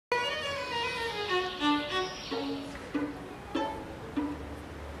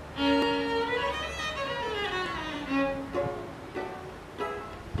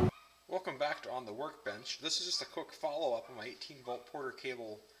the workbench. This is just a quick follow-up on my 18-volt Porter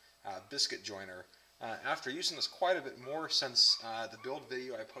cable biscuit joiner. After using this quite a bit more since the build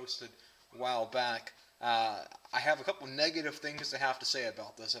video I posted a while back, I have a couple negative things to have to say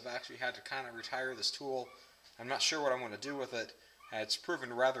about this. I've actually had to kind of retire this tool. I'm not sure what I'm going to do with it. It's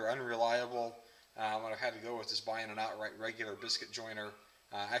proven rather unreliable. What I've had to go with is buying an outright regular biscuit joiner.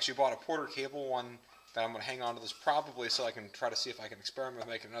 I actually bought a Porter cable one that I'm going to hang on to this probably so I can try to see if I can experiment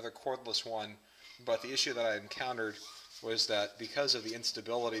with making another cordless one. But the issue that I encountered was that because of the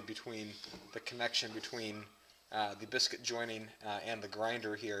instability between the connection between the biscuit joining and the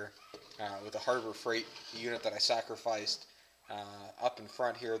grinder here, with the Harbor Freight unit that I sacrificed up in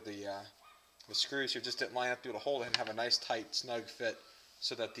front here, the screws here just didn't line up to be able to hold it and have a nice tight snug fit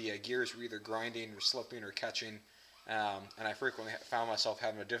so that the gears were either grinding or slipping or catching. And I frequently found myself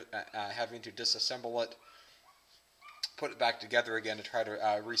having to disassemble it, put it back together again to try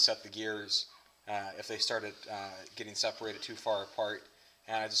to reset the gears if they started getting separated too far apart.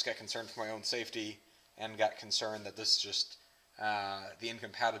 And I just got concerned for my own safety and got concerned that this just the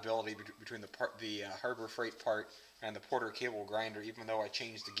incompatibility between the Harbor Freight part and the Porter cable grinder, even though I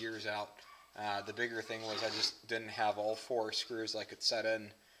changed the gears out. The bigger thing was I just didn't have all 4 screws I could set in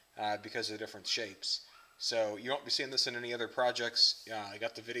because of the different shapes. So you won't be seeing this in any other projects. I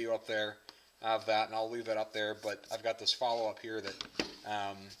got the video up there of that, and I'll leave that up there. But I've got this follow-up here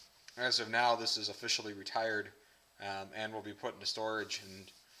that, as of now, this is officially retired and will be put into storage.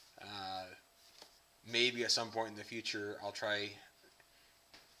 And maybe at some point in the future, I'll try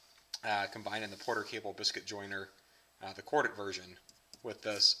combining the Porter cable biscuit joiner, the corded version, with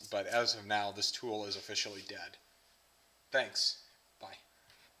this. But as of now, this tool is officially dead. Thanks.